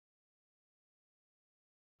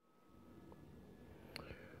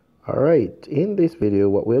Alright, in this video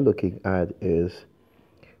what we're looking at is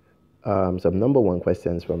some number one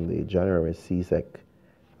questions from the January CXC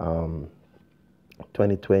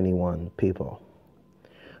 2021 paper.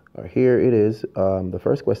 Here it is. The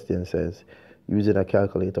first question says, using a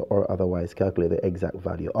calculator or otherwise calculate the exact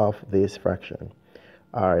value of this fraction.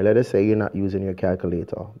 Alright, let us say you're not using your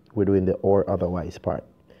calculator. We're doing the or otherwise part.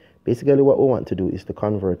 Basically what we want to do is to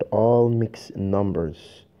convert all mixed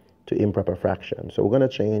numbers to improper fractions. So we're going to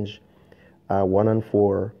change 1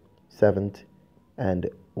 4/7 and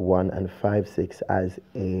 1 5/6 as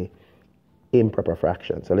a improper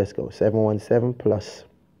fraction. So let's go. 7/17 plus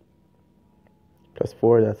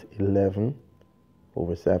 4, that's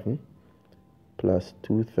 11/7 plus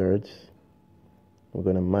 2/3. We're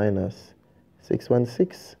going to minus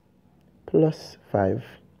 6/16 plus 5,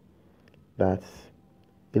 that's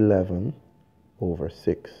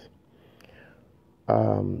 11/6.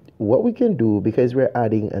 What we can do, because we're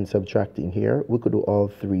adding and subtracting here, we could do all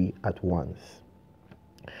three at once.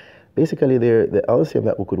 Basically, the LCM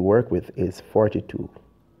that we could work with is 42.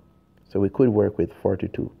 So we could work with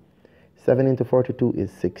 42. 7 into 42 is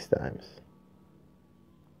 6 times.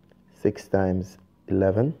 6 times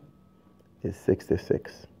 11 is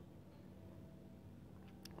 66.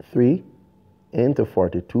 3 into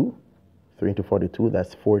 42. 3 into 42,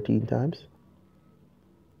 that's 14 times.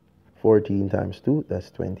 14 times 2, that's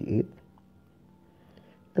 28.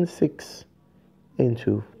 And 6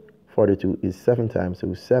 into 42 is 7 times.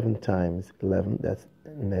 So 7 times 11, that's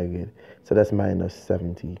negative. So that's minus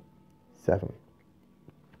 77.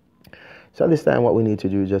 So this time what we need to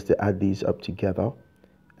do is just to add these up together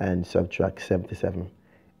and subtract 77.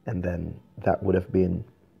 And then that would have been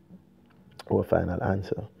our final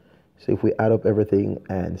answer. So if we add up everything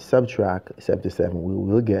and subtract 77, we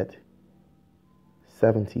will get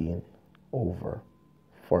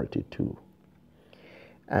 17/42.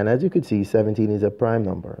 And as you could see, 17 is a prime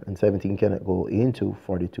number, and 17 cannot go into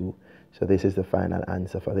 42. So this is the final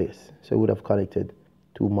answer for this. So we would have collected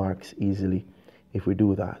 2 marks easily if we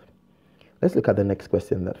do that. Let's look at the next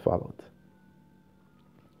question that followed.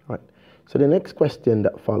 All right. So the next question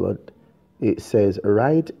that followed, it says,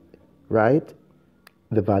 write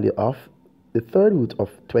the value of the third root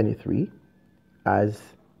of 23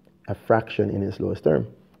 as a fraction in its lowest term.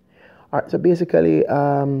 All right, so basically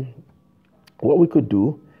what we could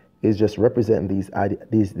do is just represent these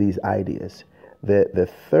ideas. The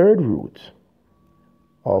third root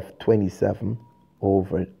of 27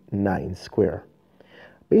 over 9 square.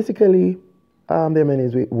 Basically, there are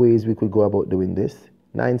many ways we could go about doing this.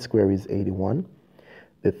 9 square is 81.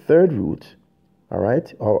 The third root, all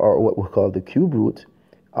right, or what we call the cube root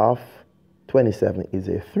of 27 is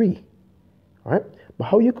a 3. All right, but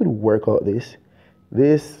how you could work out this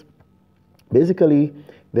basically,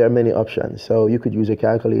 there are many options. So you could use a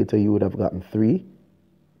calculator. You would have gotten 3. You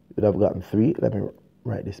would have gotten 3. Let me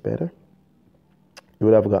write this better. You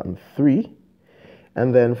would have gotten 3.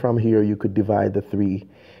 And then from here, you could divide the 3.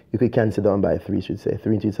 You could cancel down by 3, should say.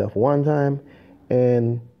 3 into itself one time,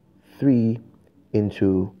 and 3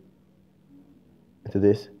 into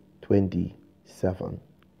this, 27.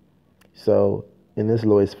 So in this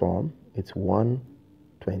lowest form, it's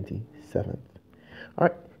 1/27. All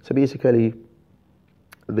right, so basically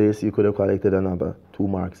this, you could have collected another 2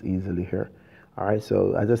 marks easily here. All right,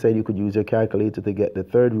 so as I said, you could use your calculator to get the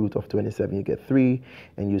third root of 27. You get 3,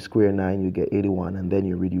 and you square 9, you get 81, and then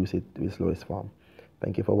you reduce it to its lowest form.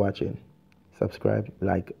 Thank you for watching. Subscribe,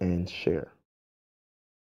 like, and share.